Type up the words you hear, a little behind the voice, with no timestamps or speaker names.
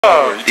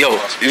Yo,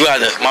 you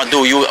got that, my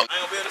dude. You. I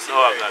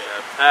know I got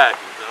that package.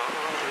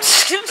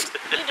 You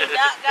do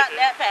not got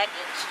that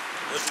package.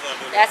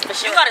 That's for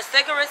sure. You got a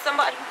cigarette,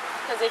 somebody?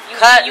 Because if you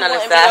Cut, you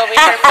wouldn't be understand. over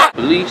here.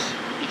 Police,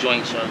 you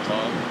joint shut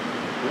on.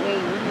 We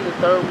need a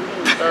third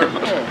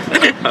man.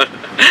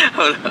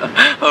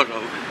 Hold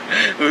on.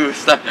 We will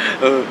stop.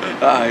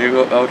 You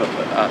go. Hold on.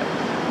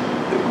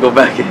 Go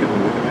back in.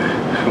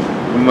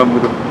 Remember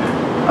the.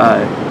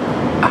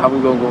 How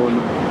we gonna go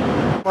in the.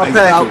 My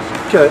package.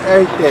 Cut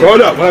everything. Hold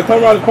up, when I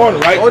come around the corner,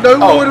 right? Oh,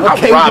 no, I'm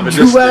robbing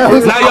this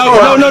nigga.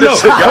 No.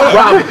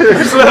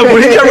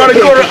 When he came around the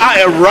corner,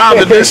 I am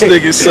robbing this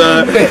nigga,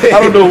 son. I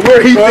don't know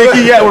where he think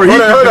he at, where he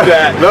can do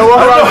that. No,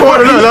 walk around the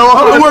corner. I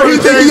don't know where he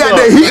think he at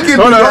that he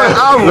can do that.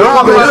 I'm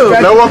robbing him.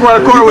 Now walk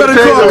around the corner with a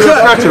change on your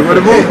scratcher for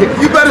the move.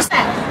 You better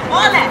stop.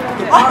 All that.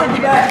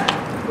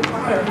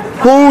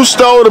 Who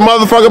stole the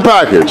motherfucking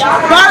package?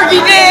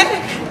 Fergie did.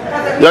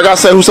 Y'all gotta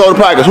say who stole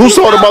the package. Who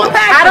stole the mother?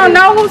 I don't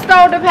know who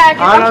stole the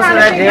package. I'm trying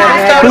to figure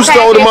out Who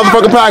stole the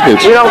motherfucking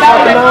package? We don't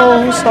fucking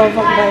know who stole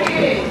the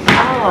fucking package.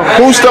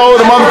 Who stole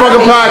the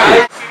motherfucking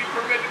package?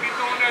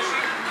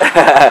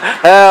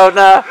 Hell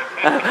nah.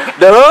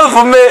 The hood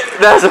for me.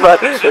 That's about.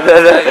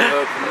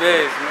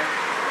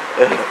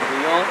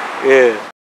 Yeah.